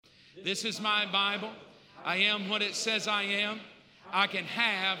This is my Bible. I am what it says I am. I can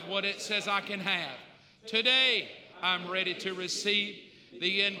have what it says I can have. Today, I'm ready to receive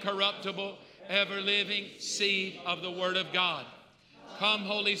the incorruptible, ever-living seed of the Word of God. Come,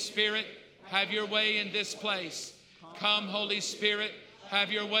 Holy Spirit, have your way in this place. Come, Holy Spirit,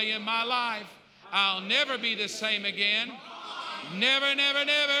 have your way in my life. I'll never be the same again. Never, never,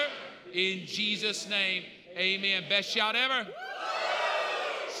 never. In Jesus' name, amen. Best shout ever.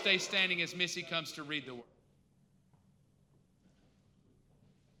 Stay standing as Missy comes to read the word.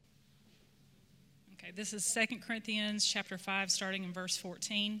 Okay, this is 2 Corinthians chapter 5, starting in verse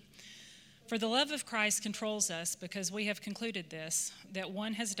 14. For the love of Christ controls us, because we have concluded this, that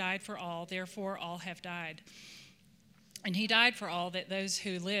one has died for all, therefore all have died. And he died for all, that those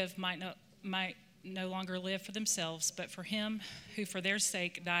who live might no longer live for themselves, but for him who for their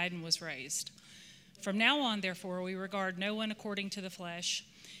sake died and was raised. From now on, therefore, we regard no one according to the flesh.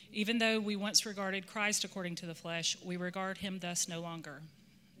 Even though we once regarded Christ according to the flesh, we regard him thus no longer.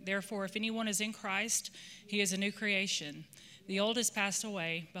 Therefore, if anyone is in Christ, he is a new creation. The old has passed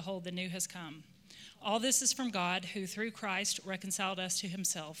away, behold, the new has come. All this is from God, who through Christ reconciled us to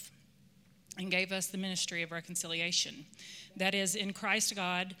himself and gave us the ministry of reconciliation. That is, in Christ,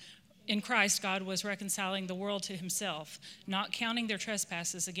 God was reconciling the world to himself, not counting their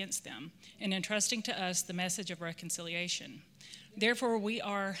trespasses against them, and entrusting to us the message of reconciliation. Therefore, we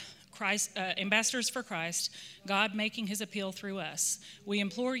are ambassadors for Christ, God making his appeal through us. We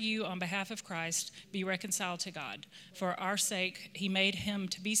implore you on behalf of Christ, be reconciled to God. For our sake, he made him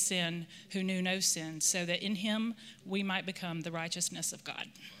to be sin who knew no sin, so that in him we might become the righteousness of God.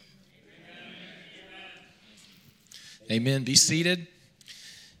 Amen. Be seated.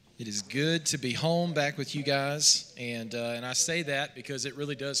 It is good to be home back with you guys, and I say that because it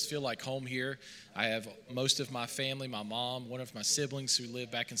really does feel like home here. I have most of my family, my mom, one of my siblings who live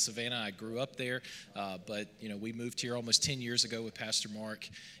back in Savannah. I grew up there, but we moved here almost 10 years ago with Pastor Mark,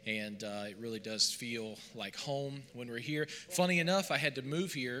 and it really does feel like home when we're here. Funny enough, I had to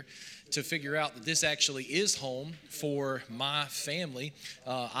move here to figure out that this actually is home for my family.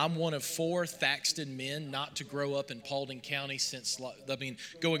 I'm one of 4 Thaxton men not to grow up in Paulding County since,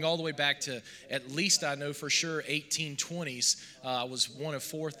 going all the way back to at least I know for sure 1820s. I was one of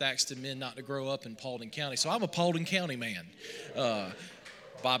 4 Thaxton men not to grow up in Paulding County. So I'm a Paulding County man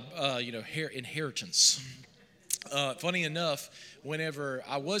by inheritance. Funny enough, whenever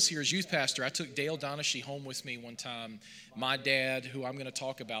I was here as youth pastor, I took Dale Donahue home with me one time. My dad, who I'm going to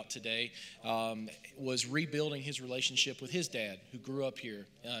talk about today, was rebuilding his relationship with his dad, who grew up here,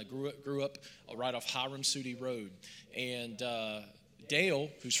 grew up right off Hiram Sudi Road. And Dale,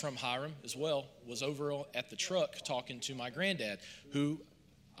 who's from Hiram as well, was over at the truck talking to my granddad, who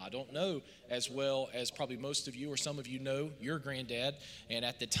I don't know as well as probably most of you or some of you know your granddad. And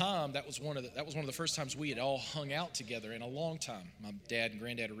at the time, that was one of the first times we had all hung out together in a long time. My dad and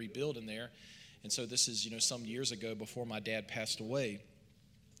granddad are rebuilding there, and so this is some years ago before my dad passed away.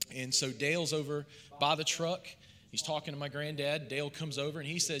 And so Dale's over by the truck. He's talking to my granddad. Dale comes over and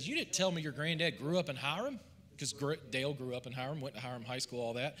he says, "You didn't tell me your granddad grew up in Hiram?" Because Dale grew up in Hiram, went to Hiram High School,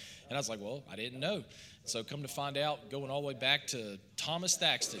 all that. And I was like, well, I didn't know. So come to find out, going all the way back to Thomas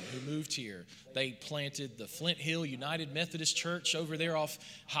Thaxton, who moved here. They planted the Flint Hill United Methodist Church over there off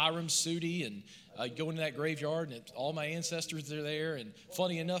Hiram Sudi, and go into that graveyard, and all my ancestors are there. And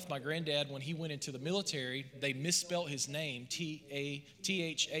funny enough, my granddad, when he went into the military, they misspelt his name,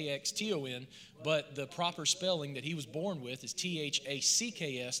 Thaxton, but the proper spelling that he was born with is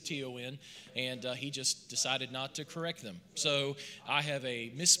Thackston, and he just decided not to correct them. So I have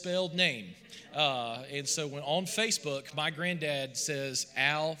a misspelled name. And so when on Facebook, my granddad says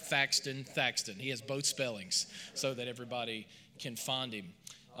Al Thaxton. He has both spellings so that everybody can find him.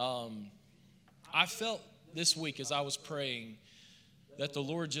 I felt this week as I was praying that the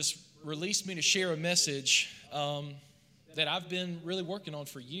Lord just released me to share a message that I've been really working on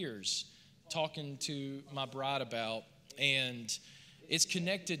for years, talking to my bride about, and it's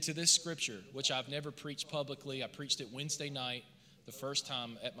connected to this scripture, which I've never preached publicly. I preached it Wednesday night, the first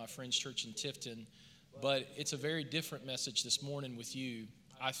time at my friend's church in Tifton, but it's a very different message this morning with you.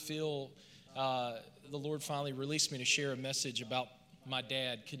 I feel the Lord finally released me to share a message about my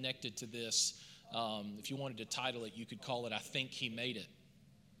dad connected to this. If you wanted to title it, you could call it, I Think He Made It.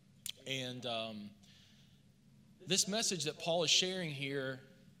 And this message that Paul is sharing here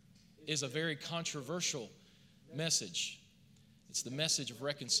is a very controversial message. It's the message of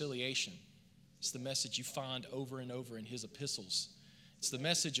reconciliation. It's the message you find over and over in his epistles. It's the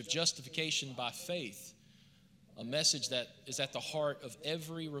message of justification by faith, a message that is at the heart of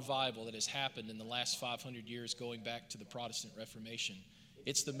every revival that has happened in the last 500 years going back to the Protestant Reformation.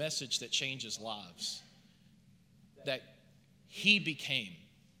 It's the message that changes lives. That he became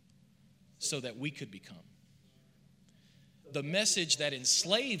so that we could become. The message that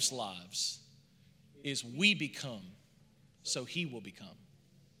enslaves lives is we become so he will become.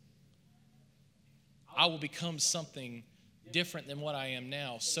 I will become something different than what I am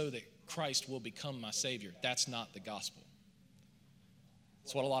now so that Christ will become my Savior. That's not the gospel.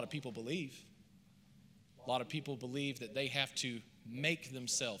 It's what a lot of people believe. A lot of people believe that they have to make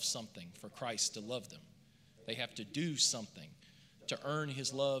themselves something for Christ to love them. They have to do something to earn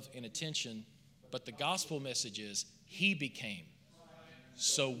his love and attention. But the gospel message is he became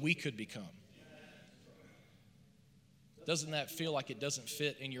so we could become. Doesn't that feel like it doesn't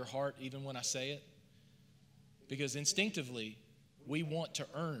fit in your heart even when I say it? Because instinctively, we want to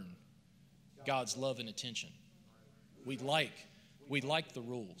earn God's love and attention. We like the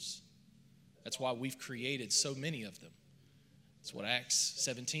rules. That's why we've created so many of them. That's what Acts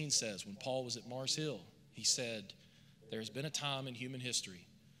 17 says. When Paul was at Mars Hill, he said, there's been a time in human history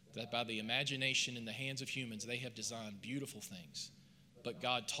that by the imagination in the hands of humans, they have designed beautiful things. But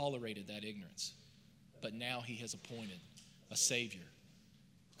God tolerated that ignorance. But now he has appointed a Savior,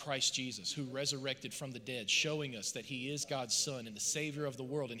 Christ Jesus, who resurrected from the dead, showing us that he is God's Son and the Savior of the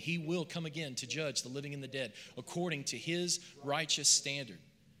world. And he will come again to judge the living and the dead according to his righteous standard.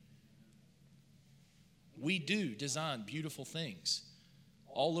 We do design beautiful things.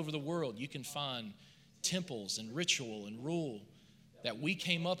 All over the world, you can find temples and ritual and rule that we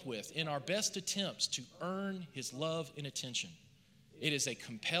came up with in our best attempts to earn his love and attention. It is a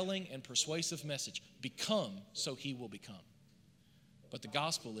compelling and persuasive message. Become so he will become. But the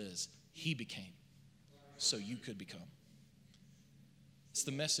gospel is he became so you could become. It's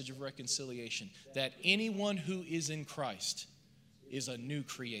the message of reconciliation, that anyone who is in Christ is a new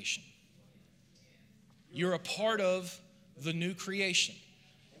creation. You're a part of the new creation.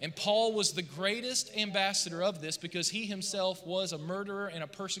 And Paul was the greatest ambassador of this because he himself was a murderer and a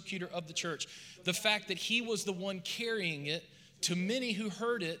persecutor of the church. The fact that he was the one carrying it, to many who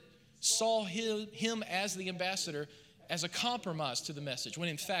heard it, saw him as the ambassador as a compromise to the message, when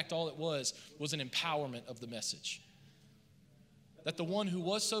in fact all it was an empowerment of the message. That the one who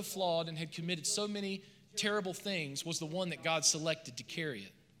was so flawed and had committed so many terrible things was the one that God selected to carry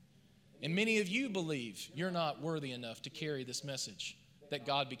it. And many of you believe you're not worthy enough to carry this message, that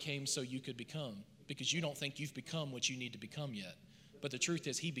God became so you could become, because you don't think you've become what you need to become yet. But the truth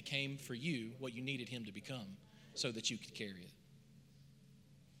is he became for you what you needed him to become so that you could carry it.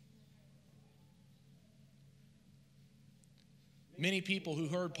 Many people who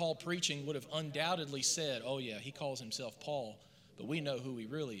heard Paul preaching would have undoubtedly said, oh yeah, he calls himself Paul, but we know who he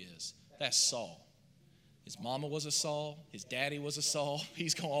really is. That's Saul. His mama was a Saul. His daddy was a Saul.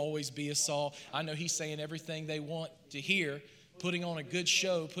 He's going to always be a Saul. I know he's saying everything they want to hear, putting on a good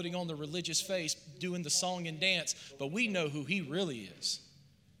show, putting on the religious face, doing the song and dance, but we know who he really is.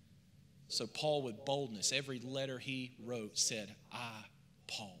 So Paul, with boldness, every letter he wrote said, I,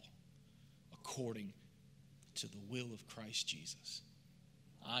 Paul, according to the will of Christ Jesus.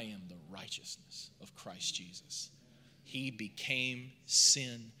 I am the righteousness of Christ Jesus. He became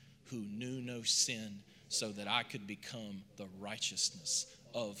sin who knew no sin so that I could become the righteousness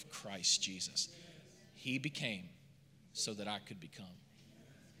of Christ Jesus. He became so that I could become.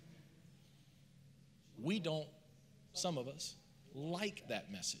 We don't, some of us, like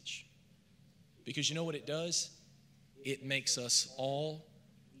that message. Because you know what it does? It makes us all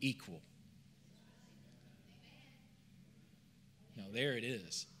equal. Now, there it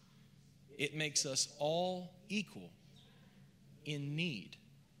is. It makes us all equal in need.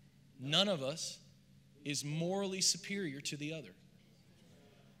 None of us is morally superior to the other.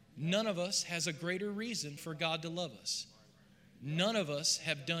 None of us has a greater reason for God to love us. None of us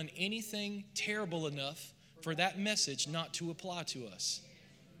have done anything terrible enough for that message not to apply to us.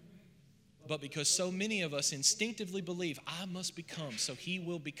 But because so many of us instinctively believe, I must become so he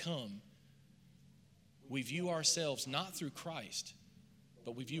will become, we view ourselves not through Christ,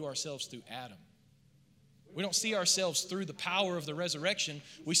 but we view ourselves through Adam. We don't see ourselves through the power of the resurrection.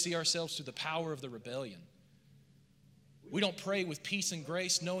 We see ourselves through the power of the rebellion. We don't pray with peace and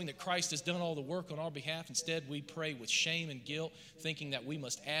grace, knowing that Christ has done all the work on our behalf. Instead, we pray with shame and guilt, thinking that we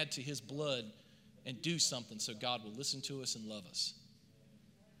must add to his blood and do something so God will listen to us and love us.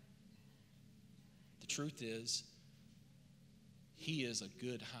 The truth is, he is a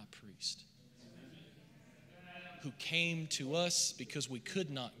good high priest who came to us because we could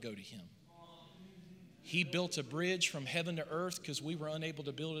not go to him. He built a bridge from heaven to earth because we were unable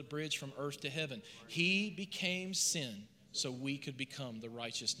to build a bridge from earth to heaven. He became sin so we could become the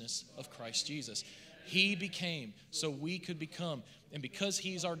righteousness of Christ Jesus. He became so we could become. And because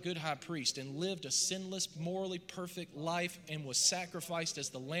he's our good high priest and lived a sinless, morally perfect life and was sacrificed as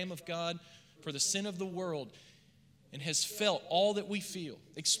the Lamb of God for the sin of the world and has felt all that we feel,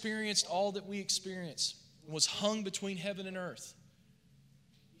 experienced all that we experience, and was hung between heaven and earth,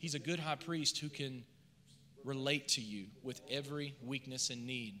 he's a good high priest who can relate to you with every weakness and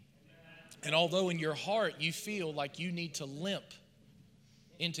need. And although in your heart you feel like you need to limp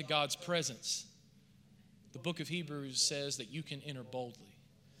into God's presence, the book of Hebrews says that you can enter boldly.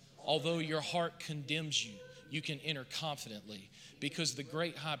 Although your heart condemns you, you can enter confidently, because the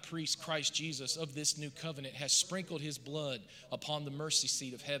great high priest, Christ Jesus, of this new covenant has sprinkled his blood upon the mercy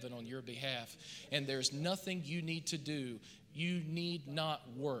seat of heaven on your behalf. And there's nothing you need to do. You need not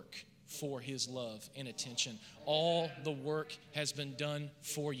work for his love and attention. All the work has been done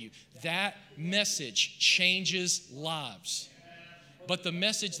for you. That message changes lives. But the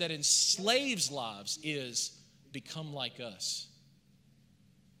message that enslaves lives is become like us.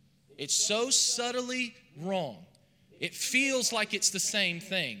 It's so subtly wrong. It feels like it's the same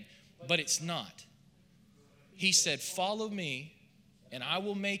thing, but it's not. He said, follow me and I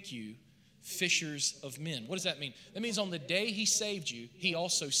will make you fishers of men. What does that mean? That means on the day he saved you, he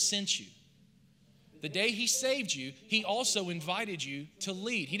also sent you. The day he saved you, he also invited you to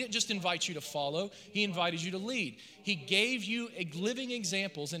lead. He didn't just invite you to follow, he invited you to lead. He gave you living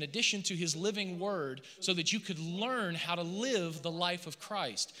examples in addition to his living word so that you could learn how to live the life of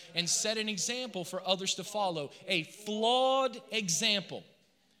Christ and set an example for others to follow. A flawed example.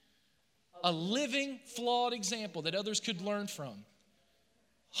 A living, flawed example that others could learn from.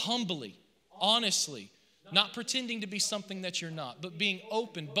 Humbly, honestly, not pretending to be something that you're not, but being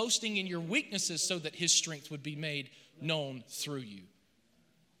open, boasting in your weaknesses so that his strength would be made known through you.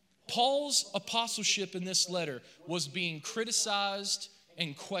 Paul's apostleship in this letter was being criticized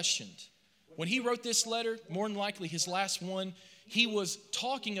and questioned. When he wrote this letter, more than likely his last one, he was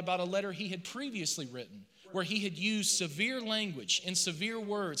talking about a letter he had previously written, where he had used severe language and severe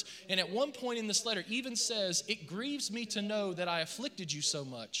words. And at one point in this letter even says, it grieves me to know that I afflicted you so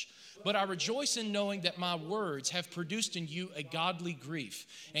much. But I rejoice in knowing that my words have produced in you a godly grief.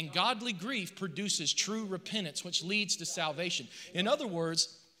 And godly grief produces true repentance, which leads to salvation. In other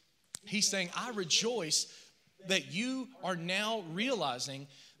words, he's saying, I rejoice that you are now realizing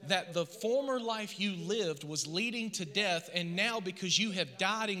that the former life you lived was leading to death. And now because you have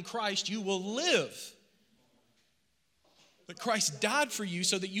died in Christ, you will live. That Christ died for you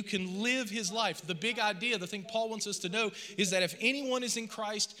so that you can live his life. The big idea, the thing Paul wants us to know is that if anyone is in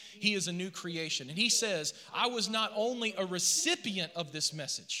Christ, he is a new creation. And he says, I was not only a recipient of this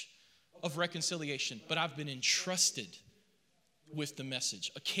message of reconciliation, but I've been entrusted with the message,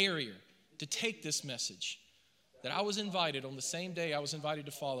 a carrier to take this message. That I was invited on the same day I was invited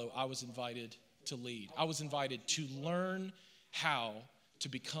to follow, I was invited to lead. I was invited to learn how to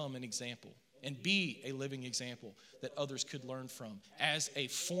become an example and be a living example that others could learn from. As a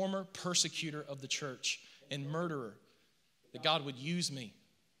former persecutor of the church and murderer, that God would use me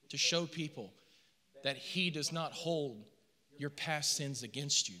to show people that he does not hold your past sins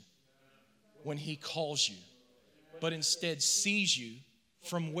against you when he calls you, but instead sees you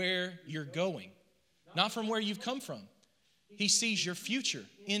from where you're going, not from where you've come from. He sees your future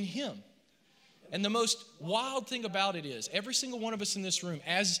in him. And the most wild thing about it is, every single one of us in this room,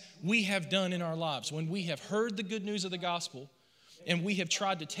 as we have done in our lives, when we have heard the good news of the gospel and we have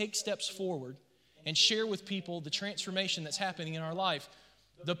tried to take steps forward and share with people the transformation that's happening in our life,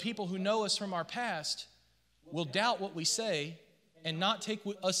 the people who know us from our past will doubt what we say and not take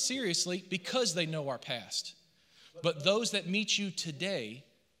us seriously because they know our past. But those that meet you today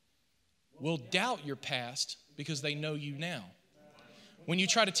will doubt your past because they know you now. When you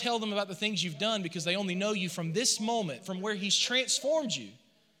try to tell them about the things you've done because they only know you from this moment, from where he's transformed you,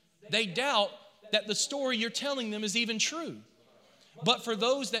 they doubt that the story you're telling them is even true. But for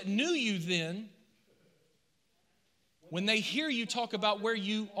those that knew you then, when they hear you talk about where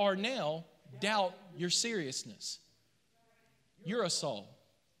you are now, doubt your seriousness. You're a Saul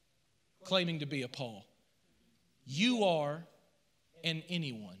claiming to be a Paul. You are an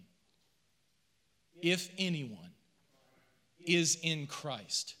anyone, if anyone is in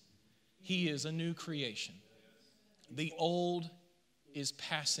Christ, he is a new creation. The old is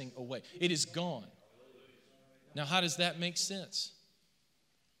passing away. It is gone. Now, how does that make sense?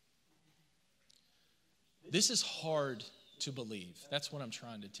 This is hard to believe. That's what I'm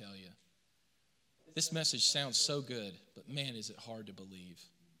trying to tell you. This message sounds so good, but man, is it hard to believe.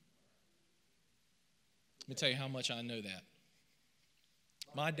 Let me tell you how much I know that.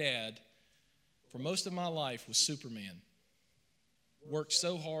 My dad, for most of my life, was Superman. Worked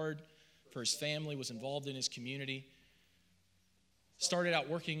so hard, for his family, was involved in his community. Started out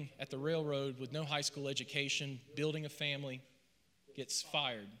working at the railroad with no high school education, building a family, gets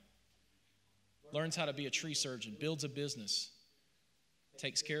fired. Learns how to be a tree surgeon, builds a business,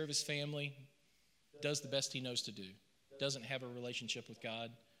 takes care of his family, does the best he knows to do. Doesn't have a relationship with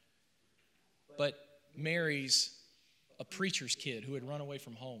God, but marries a preacher's kid who had run away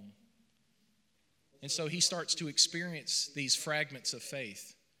from home. And so he starts to experience these fragments of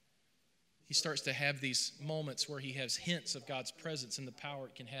faith. He starts to have these moments where he has hints of God's presence and the power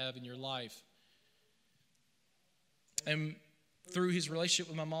it can have in your life. And through his relationship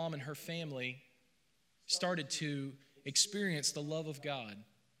with my mom and her family, started to experience the love of God.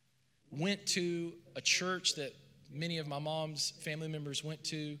 Went to a church that many of my mom's family members went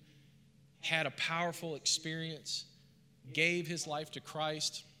to, had a powerful experience, gave his life to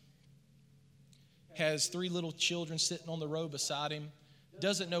Christ, has 3 little children sitting on the row beside him,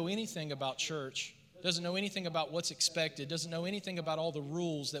 doesn't know anything about church, doesn't know anything about what's expected, doesn't know anything about all the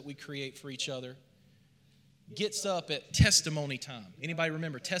rules that we create for each other. Gets up at testimony time. Anybody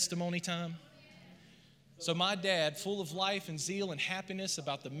remember testimony time? So my dad, full of life and zeal and happiness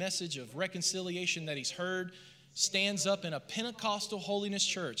about the message of reconciliation that he's heard, stands up in a Pentecostal holiness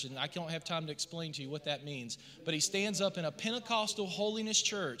church, and I don't have time to explain to you what that means, but he stands up in a Pentecostal holiness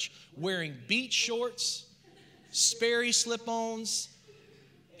church wearing beach shorts, Sperry slip-ons,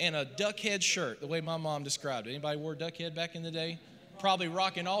 and a duckhead shirt, the way my mom described it. Anybody wore duckhead back in the day? Probably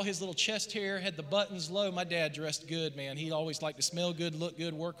rocking all his little chest hair, had the buttons low. My dad dressed good, man. He always liked to smell good, look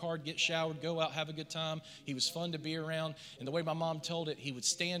good, work hard, get showered, go out, have a good time. He was fun to be around. And the way my mom told it, he would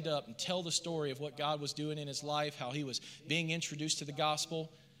stand up and tell the story of what God was doing in his life, how he was being introduced to the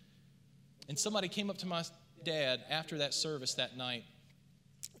gospel. And somebody came up to my dad after that service that night,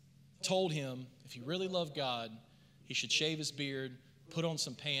 told him if he really loved God, he should shave his beard, put on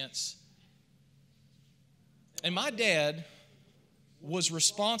some pants. And my dad was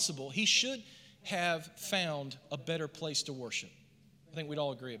responsible. He should have found a better place to worship. I think we'd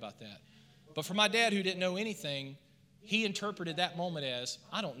all agree about that. But for my dad, who didn't know anything, he interpreted that moment as,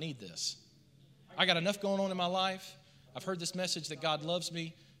 I don't need this. I got enough going on in my life. I've heard this message that God loves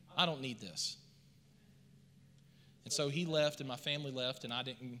me. I don't need this. And so he left and my family left, and I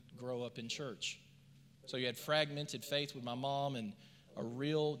didn't grow up in church. So you had fragmented faith with my mom and a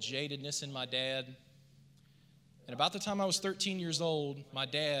real jadedness in my dad. And about the time I was 13 years old, my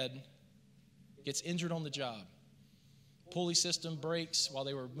dad gets injured on the job. Pulley system breaks while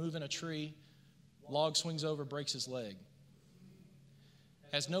they were moving a tree. Log swings over, breaks his leg.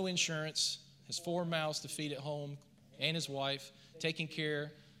 Has no insurance, has 4 mouths to feed at home, and his wife, taking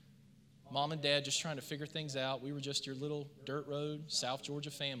care. Mom and dad just trying to figure things out. We were just your little dirt road, South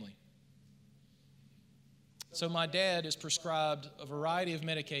Georgia family. So my dad is prescribed a variety of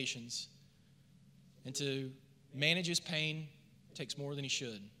medications, and to manage his pain takes more than he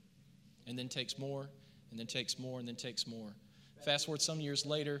should, and then takes more, and then takes more, and then takes more. Fast forward some years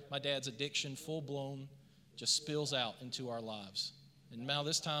later, my dad's addiction, full-blown, just spills out into our lives. And now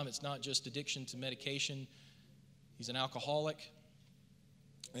this time, it's not just addiction to medication. He's an alcoholic.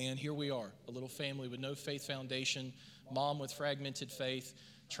 And here we are, a little family with no faith foundation, mom with fragmented faith,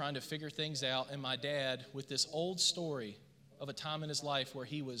 trying to figure things out, and my dad with this old story of a time in his life where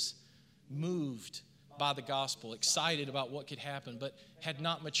he was moved by the gospel, excited about what could happen, but had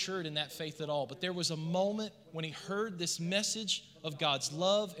not matured in that faith at all. But there was a moment when he heard this message of God's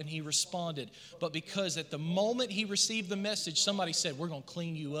love and he responded. But because at the moment he received the message, somebody said, we're going to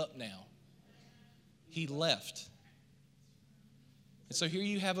clean you up now, he left. And so here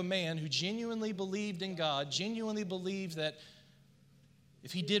you have a man who genuinely believed in God, genuinely believed that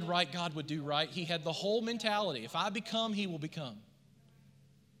if he did right, God would do right. He had the whole mentality. If I become, he will become.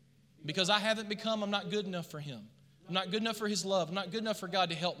 Because I haven't become, I'm not good enough for him. I'm not good enough for his love. I'm not good enough for God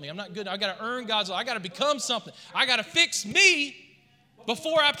to help me. I'm not good. I got to earn God's love. I got to become something. I got to fix me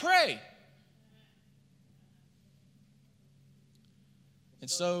before I pray. And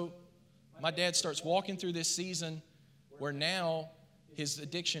so my dad starts walking through this season where now his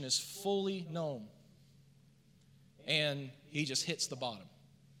addiction is fully known. And he just hits the bottom.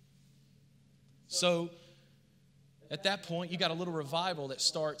 So at that point, you got a little revival that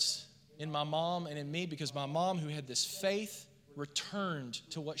starts in my mom and in me, because my mom, who had this faith, returned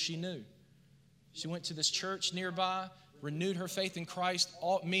to what she knew. She went to this church nearby, renewed her faith in Christ.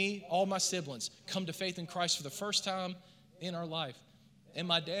 All my siblings come to faith in Christ for the first time in our life. And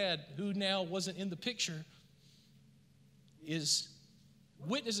my dad, who now wasn't in the picture, is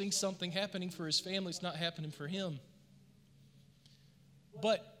witnessing something happening for his family. It's not happening for him.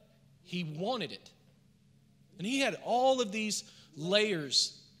 But he wanted it. And he had all of these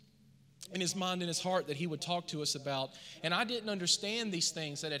layers in his mind and his heart that he would talk to us about. And I didn't understand these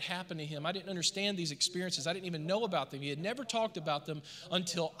things that had happened to him. I didn't understand these experiences. I didn't even know about them. He had never talked about them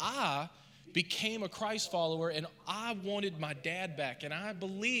until I became a Christ follower, and I wanted my dad back, and I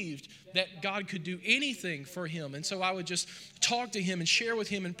believed that God could do anything for him. And so I would just talk to him and share with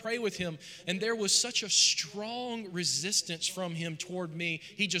him and pray with him, and there was such a strong resistance from him toward me.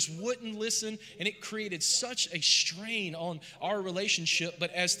 He just wouldn't listen, and it created such a strain on our relationship.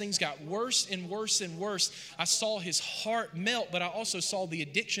 But as things got worse and worse and worse, I saw his heart melt, but I also saw the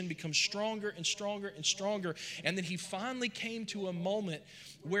addiction become stronger and stronger and stronger. And then he finally came to a moment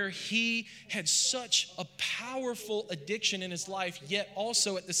where he had such a powerful addiction in his life, yet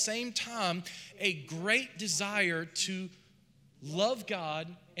also at the same time, a great desire to love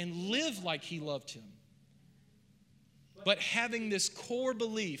God and live like he loved him. But having this core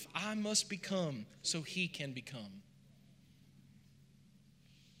belief, I must become so he can become.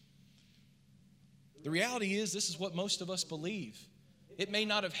 The reality is, this is what most of us believe. It may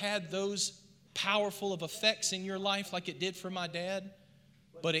not have had those powerful of effects in your life like it did for my dad,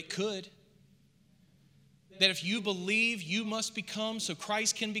 but it could. That if you believe you must become so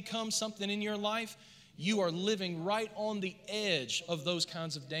Christ can become something in your life, you are living right on the edge of those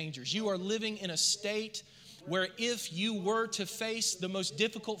kinds of dangers. You are living in a state where if you were to face the most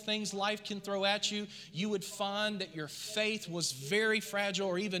difficult things life can throw at you, you would find that your faith was very fragile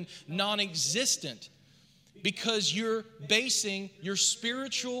or even non-existent, because you're basing your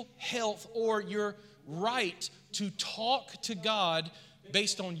spiritual health or your right to talk to God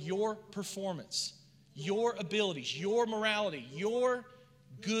based on your performance, your abilities, your morality, your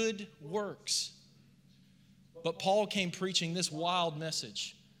good works. But Paul came preaching this wild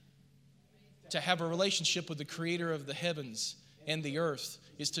message. To have a relationship with the creator of the heavens and the earth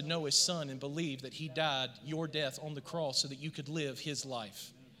is to know his son and believe that he died your death on the cross so that you could live his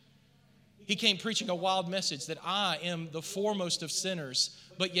life. He came preaching a wild message that I am the foremost of sinners,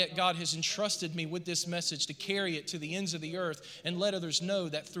 but yet God has entrusted me with this message to carry it to the ends of the earth and let others know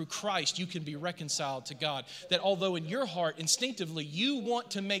that through Christ you can be reconciled to God. That although in your heart instinctively you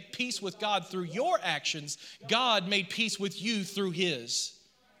want to make peace with God through your actions, God made peace with you through his.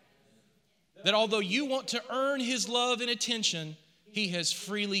 That although you want to earn his love and attention, he has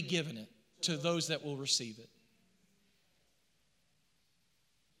freely given it to those that will receive it.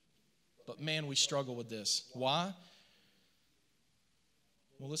 But man, we struggle with this. Why?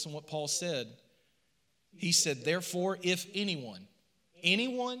 Well, listen what Paul said. He said, therefore, if anyone,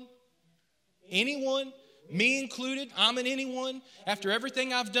 me included, I'm an anyone. After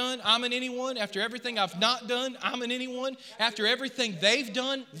everything I've done, I'm an anyone. After everything I've not done, I'm an anyone. After everything they've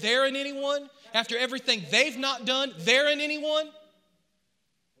done, they're an anyone. After everything they've not done, they're an anyone.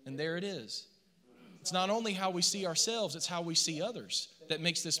 And there it is. It's not only how we see ourselves, it's how we see others that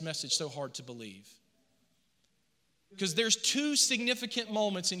makes this message so hard to believe. Because there's two significant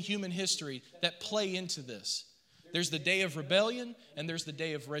moments in human history that play into this. There's the day of rebellion and there's the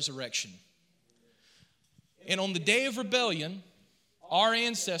day of resurrection. And on the day of rebellion, our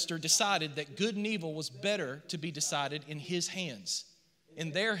ancestor decided that good and evil was better to be decided in his hands,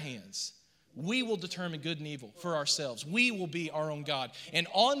 in their hands. We will determine good and evil for ourselves. We will be our own God. And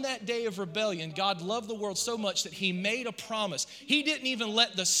on that day of rebellion, God loved the world so much that he made a promise. He didn't even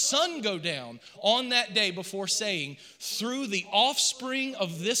let the sun go down on that day before saying, through the offspring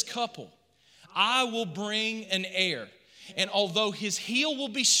of this couple, I will bring an heir. And although his heel will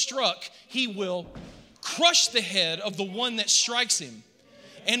be struck, he will crush the head of the one that strikes him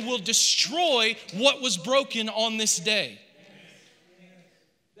and will destroy what was broken on this day.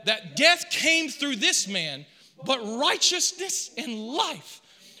 That death came through this man, but righteousness and life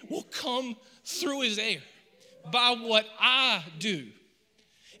will come through his heir by what I do.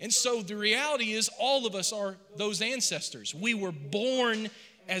 And so the reality is all of us are those ancestors. We were born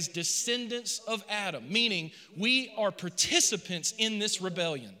as descendants of Adam, meaning we are participants in this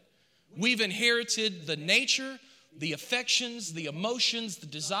rebellion. We've inherited the nature, the affections, the emotions, the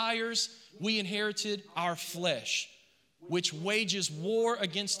desires. We inherited our flesh, which wages war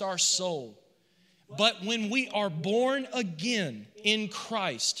against our soul. But when we are born again in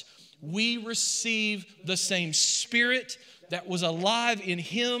Christ, we receive the same Spirit that was alive in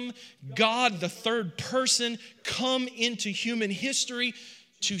him, God, the third person, come into human history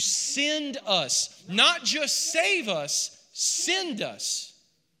to send us, not just save us, send us.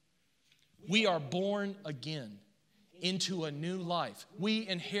 We are born again into a new life. We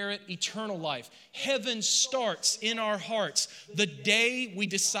inherit eternal life. Heaven starts in our hearts the day we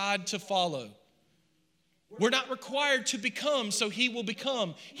decide to follow. We're not required to become, so he will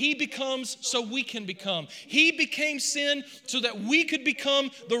become. He becomes, so we can become. He became sin so that we could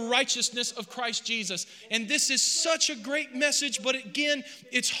become the righteousness of Christ Jesus. And this is such a great message, but again,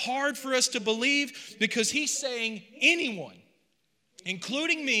 it's hard for us to believe because he's saying anyone,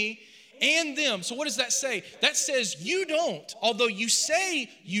 including me and them. So what does that say? That says you don't, although you say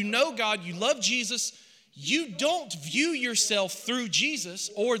you know God, you love Jesus, you don't view yourself through Jesus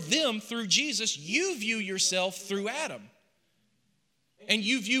or them through Jesus. You view yourself through Adam. And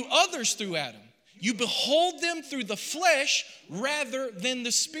you view others through Adam. You behold them through the flesh rather than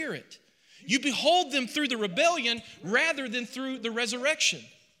the spirit. You behold them through the rebellion rather than through the resurrection.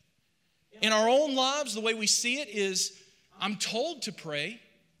 In our own lives, the way we see it is, I'm told to pray.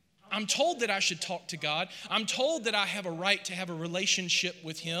 I'm told that I should talk to God. I'm told that I have a right to have a relationship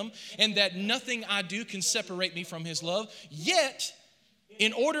with him and that nothing I do can separate me from his love. Yet,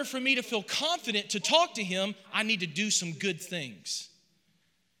 in order for me to feel confident to talk to him, I need to do some good things.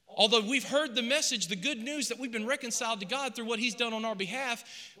 Although we've heard the message, the good news that we've been reconciled to God through what he's done on our behalf,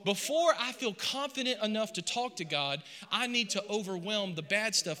 before I feel confident enough to talk to God, I need to overwhelm the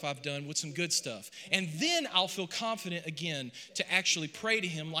bad stuff I've done with some good stuff. And then I'll feel confident again to actually pray to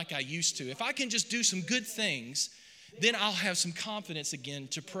him like I used to. If I can just do some good things, then I'll have some confidence again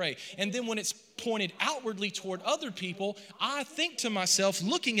to pray. And then when it's pointed outwardly toward other people, I think to myself,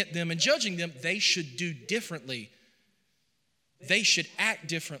 looking at them and judging them, they should do differently. They should act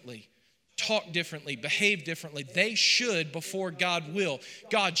differently, talk differently, behave differently. They should before God will.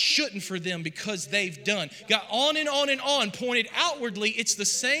 God shouldn't for them because they've done. Got on and on and on, pointed outwardly. It's the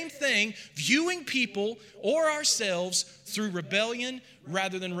same thing, viewing people or ourselves through rebellion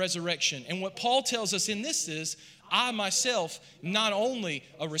rather than resurrection. And what Paul tells us in this is, I myself, not only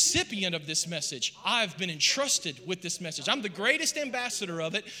a recipient of this message, I've been entrusted with this message. I'm the greatest ambassador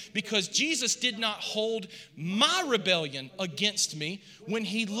of it because Jesus did not hold my rebellion against me when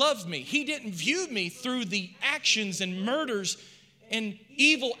he loved me. He didn't view me through the actions and murders and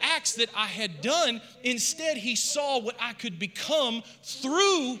evil acts that I had done. Instead, he saw what I could become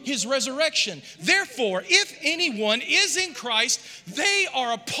through his resurrection. Therefore, if anyone is in Christ, they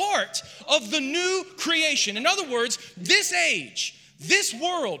are a part of the new creation. In other words, this age, this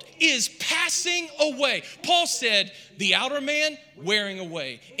world is passing away. Paul said, the outer man wearing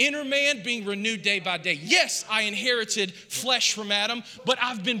away, inner man being renewed day by day. Yes, I inherited flesh from Adam, but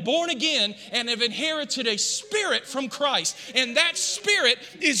I've been born again and have inherited a spirit from Christ. And that spirit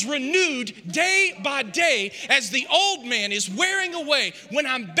is renewed day by day as the old man is wearing away. When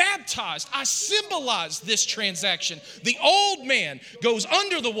I'm baptized, I symbolize this transaction. The old man goes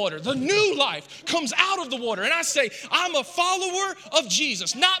under the water. The new life comes out of the water. And I say, I'm a follower of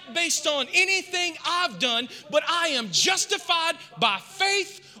Jesus, not based on anything I've done, but I am justified by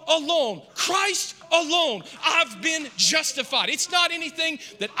faith alone, Christ alone. I've been justified. It's not anything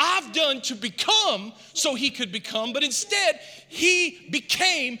that I've done to become so he could become, but instead he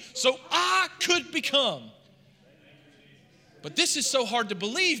became so I could become. But this is so hard to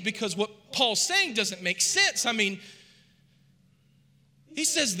believe because what Paul's saying doesn't make sense. I mean, he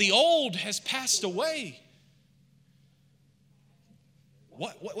says the old has passed away.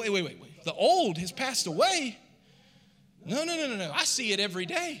 What? Wait. The old has passed away? No. I see it every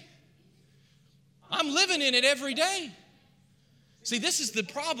day. I'm living in it every day. See, this is the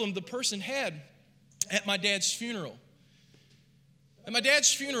problem the person had at my dad's funeral. At my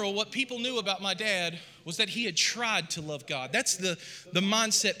dad's funeral, what people knew about my dad was that he had tried to love God. That's the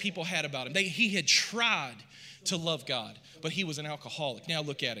mindset people had about him. He had tried to love God, but he was an alcoholic. Now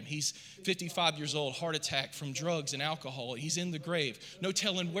look at him. He's 55 years old, heart attack from drugs and alcohol. He's in the grave. No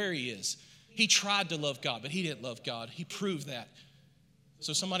telling where he is. He tried to love God, but he didn't love God. He proved that.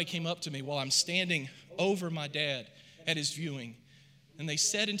 So somebody came up to me while I'm standing over my dad at his viewing, and they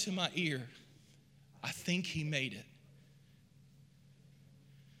said into my ear, I think he made it.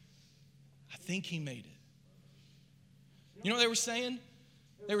 I think he made it. You know what they were saying?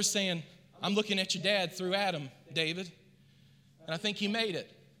 They were saying, I'm looking at your dad through Adam, David, and I think he made it.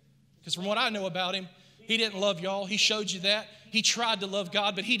 Because from what I know about him, he didn't love y'all. He showed you that. He tried to love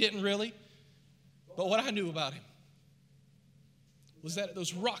God, but he didn't really. But what I knew about him was that at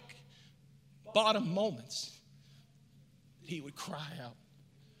those rock bottom moments, he would cry out.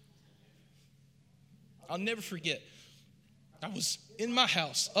 I'll never forget. I was in my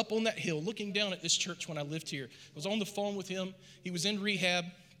house up on that hill looking down at this church when I lived here. I was on the phone with him. He was in rehab.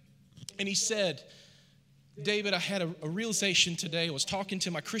 And he said, David, I had a realization today. I was talking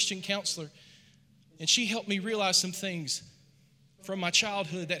to my Christian counselor, and she helped me realize some things from my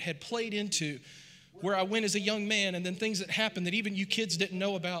childhood that had played into where I went as a young man, and then things that happened that even you kids didn't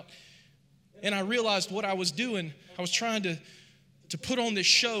know about. And I realized what I was doing. I was trying to put on this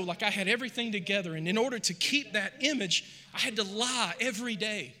show like I had everything together. And in order to keep that image, I had to lie every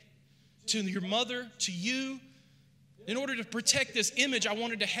day to your mother, to you. In order to protect this image I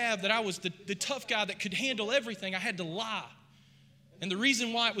wanted to have, that I was the tough guy that could handle everything, I had to lie. And the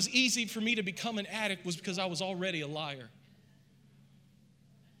reason why it was easy for me to become an addict was because I was already a liar.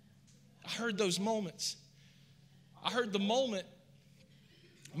 I heard those moments. I heard the moment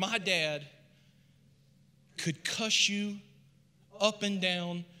my dad could cuss you up and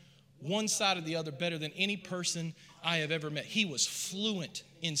down, one side or the other, better than any person I have ever met. He was fluent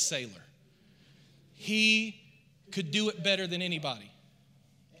in sailor. He could do it better than anybody.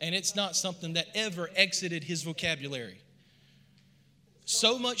 And it's not something that ever exited his vocabulary.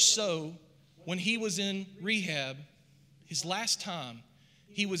 So much so, when he was in rehab, his last time,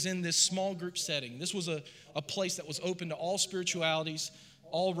 he was in this small group setting. This was a place that was open to all spiritualities,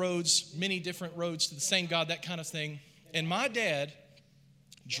 all roads, many different roads to the same God, that kind of thing. And my dad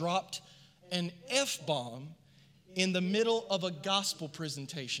dropped an F-bomb in the middle of a gospel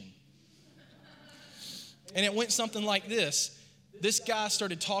presentation. And it went something like this. This guy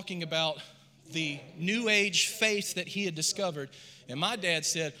started talking about the New Age faith that he had discovered. And my dad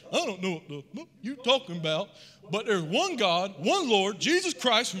said, I don't know what you're talking about, but there's one God, one Lord, Jesus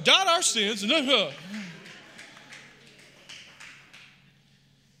Christ, who died our sins.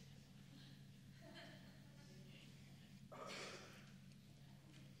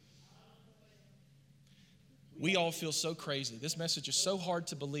 We all feel so crazy. This message is so hard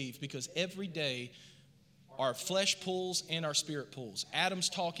to believe because every day our flesh pulls and our spirit pulls. Adam's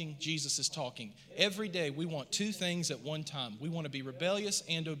talking, Jesus is talking. Every day we want two things at one time. We want to be rebellious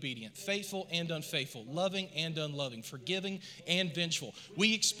and obedient, faithful and unfaithful, loving and unloving, forgiving and vengeful.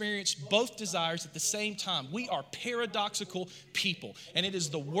 We experience both desires at the same time. We are paradoxical people. And it is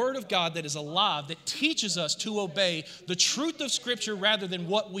the Word of God that is alive that teaches us to obey the truth of Scripture rather than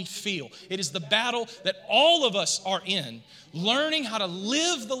what we feel. It is the battle that all of us are in, learning how to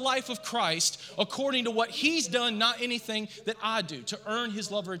live the life of Christ according to what He's done, not anything that I do, to earn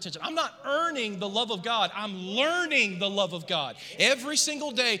His love or attention. I'm not earning the love of God. I'm learning the love of God. Every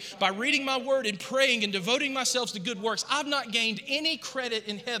single day, by reading my Word and praying and devoting myself to good works, I've not gained any credit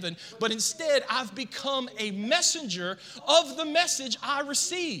in heaven, but instead I've become a messenger of the message I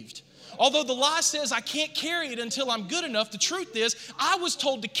received. Although the lie says I can't carry it until I'm good enough, the truth is I was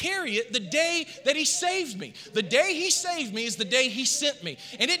told to carry it the day that He saved me. The day He saved me is the day He sent me.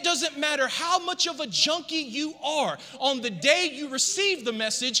 And it doesn't matter how much of a junkie you are. On the day you receive the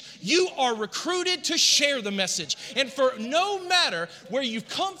message, you are recruited to share the message. And for no matter where you've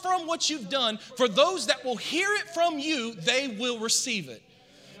come from, what you've done, for those that will hear it from you, they will receive it.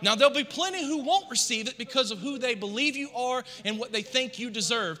 Now, there'll be plenty who won't receive it because of who they believe you are and what they think you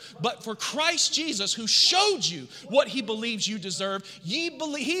deserve. But for Christ Jesus, who showed you what He believes you deserve, He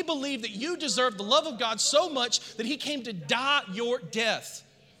believed that you deserve the love of God so much that He came to die your death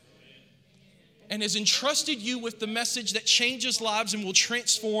and has entrusted you with the message that changes lives and will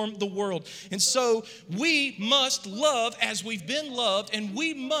transform the world. And so we must love as we've been loved, and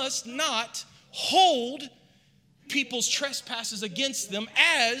we must not hold people's trespasses against them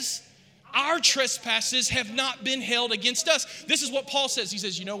as our trespasses have not been held against us. This is what Paul says. He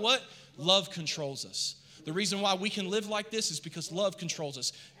says, you know what? Love controls us. The reason why we can live like this is because love controls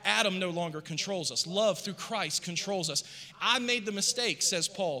us. Adam no longer controls us. Love through Christ controls us. I made the mistake, says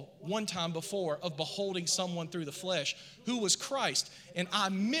Paul, one time before, of beholding someone through the flesh who was Christ, and I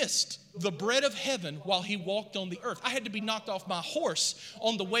missed the bread of heaven while He walked on the earth. I had to be knocked off my horse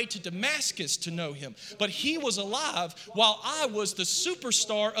on the way to Damascus to know Him. But He was alive while I was the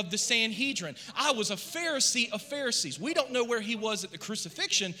superstar of the Sanhedrin. I was a Pharisee of Pharisees. We don't know where He was at the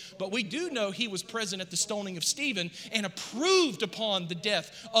crucifixion, but we do know He was present at the stoning of Stephen and approved upon the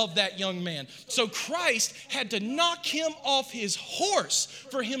death of that young man. So Christ had to knock him off his horse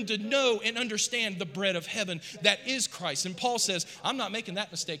for him to know and understand the bread of heaven that is Christ. And Paul says, I'm not making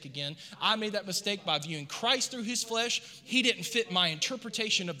that mistake again. I made that mistake by viewing Christ through His flesh. He didn't fit my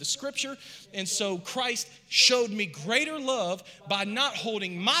interpretation of the Scripture. And so Christ showed me greater love by not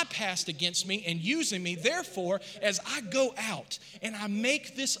holding my past against me and using me. Therefore, as I go out and I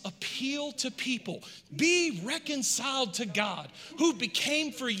make this appeal to people, be reconciled to God, who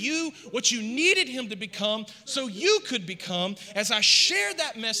became for you what you needed Him to become so you could become. As I share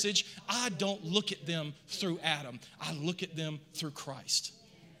that message, I don't look at them through Adam. I look at them through Christ.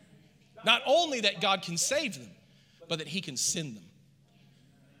 Not only that God can save them, but that He can send them.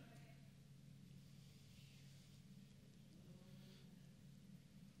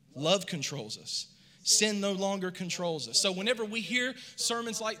 Love controls us. Sin no longer controls us. So whenever we hear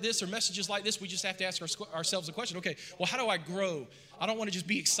sermons like this or messages like this, we just have to ask ourselves a question. Okay, well, how do I grow? I don't want to just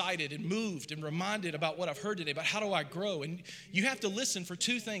be excited and moved and reminded about what I've heard today, but how do I grow? And you have to listen for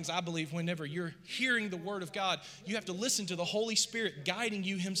two things, I believe, whenever you're hearing the Word of God. You have to listen to the Holy Spirit guiding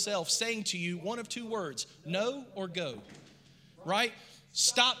you Himself, saying to you one of two words, no or go, right?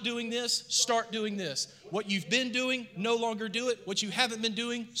 Stop doing this, start doing this. What you've been doing, no longer do it. What you haven't been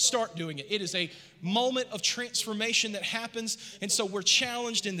doing, start doing it. It is a moment of transformation that happens. And so we're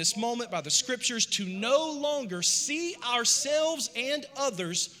challenged in this moment by the Scriptures to no longer see ourselves and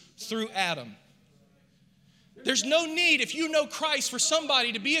others through Adam. There's no need, if you know Christ, for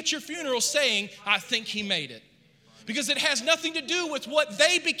somebody to be at your funeral saying, I think he made it. Because it has nothing to do with what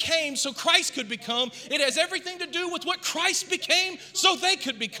they became so Christ could become. It has everything to do with what Christ became so they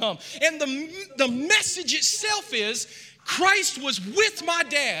could become. And the message itself is, Christ was with my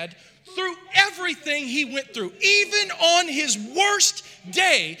dad through everything he went through. Even on his worst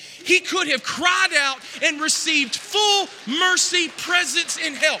day, he could have cried out and received full mercy, presence,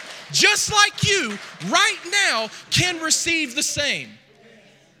 and help. Just like you, right now, can receive the same.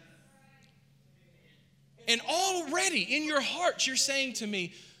 And already in your heart, you're saying to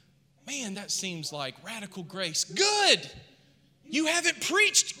me, man, that seems like radical grace. Good. You haven't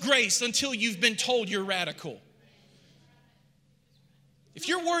preached grace until you've been told you're radical. If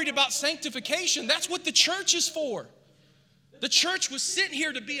you're worried about sanctification, that's what the church is for. The church was sent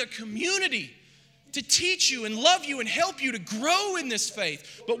here to be a community, to teach you and love you and help you to grow in this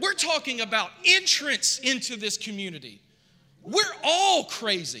faith. But we're talking about entrance into this community. We're all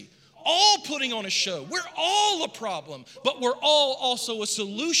crazy. All putting on a show. We're all a problem, but we're all also a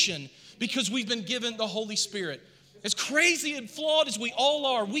solution because we've been given the Holy Spirit. As crazy and flawed as we all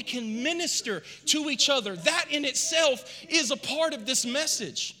are, we can minister to each other. That in itself is a part of this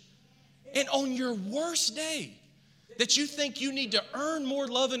message. And on your worst day, that you think you need to earn more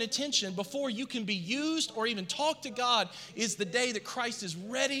love and attention before you can be used or even talk to God, is the day that Christ is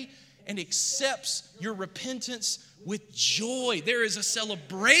ready and accepts your repentance with joy. There is a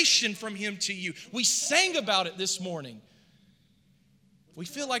celebration from Him to you. We sang about it this morning. We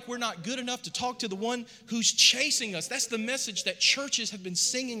feel like we're not good enough to talk to the one who's chasing us. That's the message that churches have been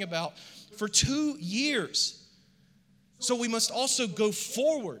singing about for 2 years. So we must also go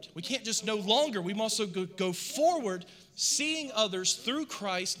forward. We can't just no longer. We must also go forward, seeing others through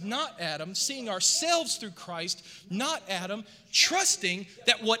Christ, not Adam, seeing ourselves through Christ, not Adam, trusting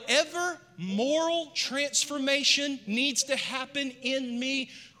that whatever moral transformation needs to happen in me,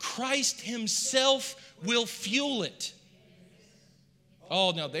 Christ Himself will fuel it.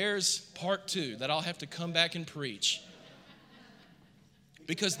 Oh, now there's part 2 that I'll have to come back and preach.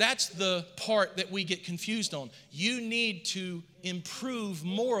 Because that's the part that we get confused on. You need to improve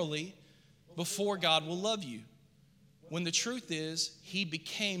morally before God will love you. When the truth is, He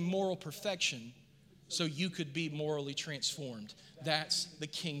became moral perfection so you could be morally transformed. That's the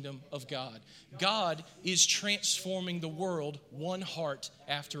kingdom of God. God is transforming the world one heart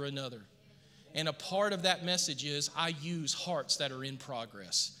after another. And a part of that message is I use hearts that are in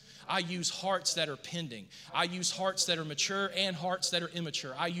progress. I use hearts that are pending. I use hearts that are mature and hearts that are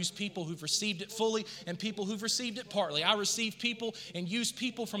immature. I use people who've received it fully and people who've received it partly. I receive people and use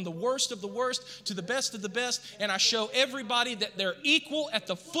people from the worst of the worst to the best of the best, and I show everybody that they're equal at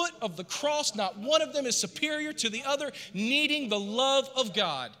the foot of the cross. Not one of them is superior to the other, needing the love of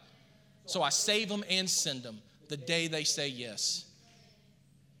God. So I save them and send them the day they say yes,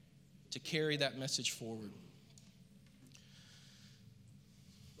 to carry that message forward.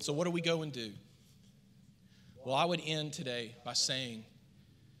 So what do we go and do? Well, I would end today by saying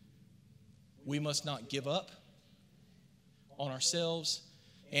we must not give up on ourselves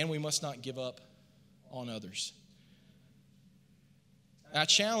and we must not give up on others. I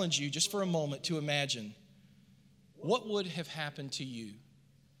challenge you just for a moment to imagine what would have happened to you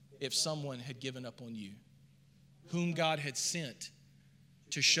if someone had given up on you, whom God had sent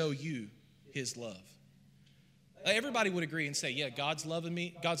to show you His love. Everybody would agree and say, yeah, God's loved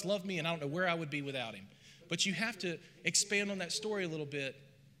me, and I don't know where I would be without Him. But you have to expand on that story a little bit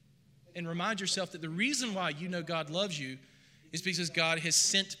and remind yourself that the reason why you know God loves you is because God has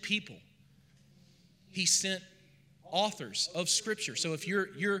sent people. He sent authors of Scripture. So if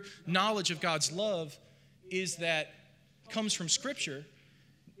your knowledge of God's love is that comes from Scripture,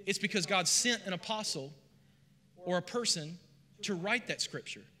 it's because God sent an apostle or a person to write that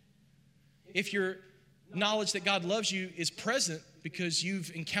Scripture. If your knowledge that God loves you is present because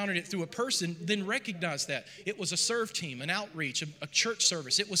you've encountered it through a person, then recognize that. It was a serve team, an outreach, a church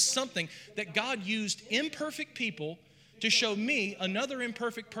service. It was something that God used imperfect people to show me, another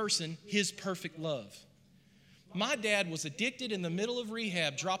imperfect person, his perfect love. My dad was addicted in the middle of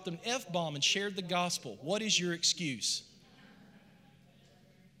rehab, dropped an F-bomb and shared the gospel. What is your excuse?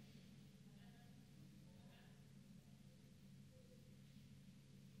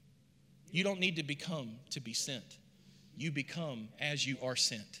 You don't need to become to be sent. You become as you are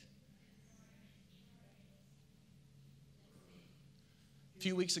sent. A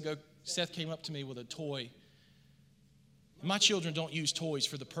few weeks ago, Seth came up to me with a toy. My children don't use toys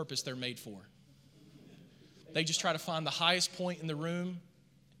for the purpose they're made for. They just try to find the highest point in the room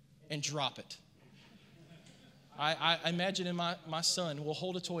and drop it. I imagine in my son will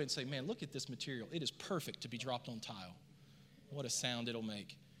hold a toy and say, man, look at this material. It is perfect to be dropped on tile. What a sound it'll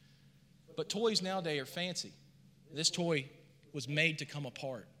make. But toys nowadays are fancy. This toy was made to come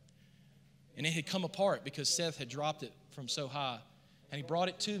apart. And it had come apart because Seth had dropped it from so high. And he brought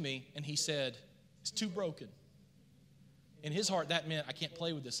it to me and he said, it's too broken. In his heart, that meant I can't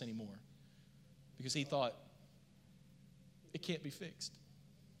play with this anymore. Because he thought, it can't be fixed.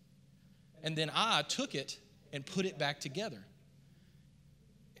 And then I took it and put it back together.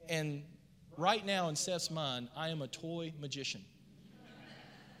 And right now in Seth's mind, I am a toy magician.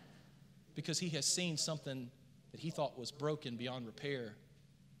 Because he has seen something that he thought was broken beyond repair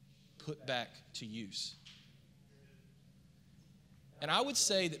put back to use. And I would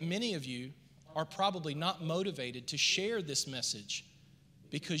say that many of you are probably not motivated to share this message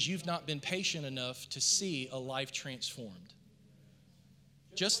because you've not been patient enough to see a life transformed.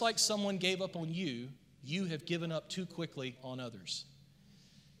 Just like someone gave up on you, you have given up too quickly on others.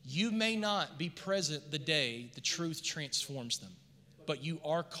 You may not be present the day the truth transforms them, but you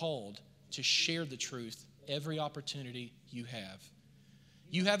are called to share the truth every opportunity you have.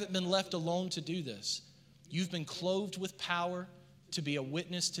 You haven't been left alone to do this. You've been clothed with power to be a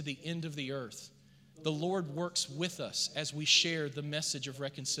witness to the end of the earth. The Lord works with us as we share the message of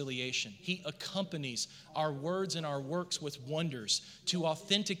reconciliation. He accompanies our words and our works with wonders to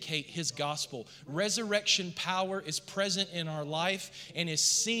authenticate His gospel. Resurrection power is present in our life and is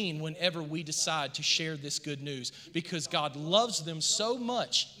seen whenever we decide to share this good news, because God loves them so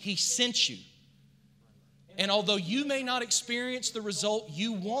much, He sent you. And although you may not experience the result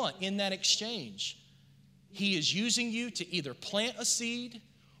you want in that exchange, He is using you to either plant a seed,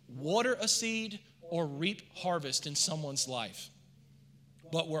 water a seed, or reap harvest in someone's life.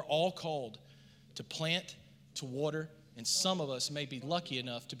 But we're all called to plant, to water, and some of us may be lucky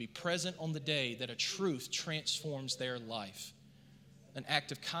enough to be present on the day that a truth transforms their life. An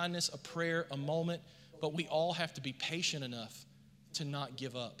act of kindness, a prayer, a moment, but we all have to be patient enough to not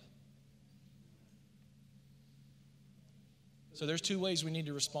give up. So there's two ways we need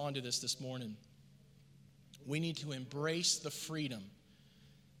to respond to this morning. We need to embrace the freedom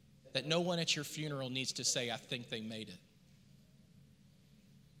that no one at your funeral needs to say, I think they made it.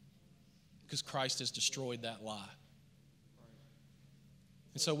 Because Christ has destroyed that lie.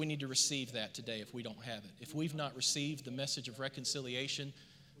 And so we need to receive that today if we don't have it. If we've not received the message of reconciliation,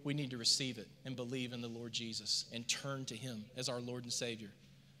 we need to receive it and believe in the Lord Jesus and turn to Him as our Lord and Savior.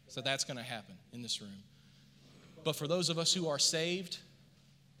 So that's going to happen in this room. But for those of us who are saved,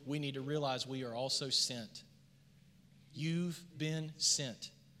 we need to realize we are also sent. You've been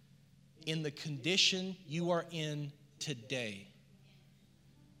sent in the condition you are in today.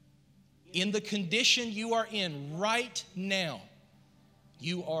 In the condition you are in right now,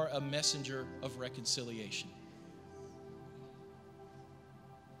 you are a messenger of reconciliation.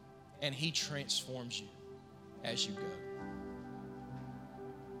 And He transforms you as you go.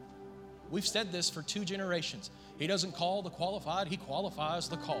 We've said this for 2 generations. He doesn't call the qualified, He qualifies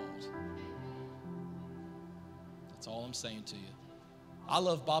the called. That's all I'm saying to you. I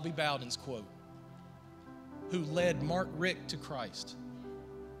love Bobby Bowden's quote, who led Mark Rick to Christ.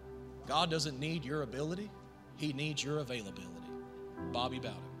 God doesn't need your ability, He needs your availability. Bobby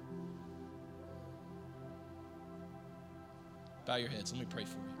Bowden. Bow your heads, let me pray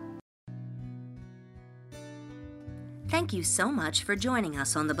for you. Thank you so much for joining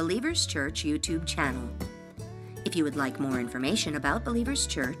us on the Believers Church YouTube channel. If you would like more information about Believers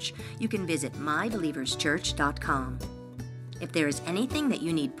Church, you can visit mybelieverschurch.com. If there is anything that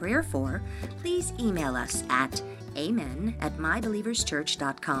you need prayer for, please email us at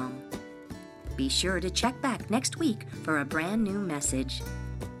amen@mybelieverschurch.com. Be sure to check back next week for a brand new message.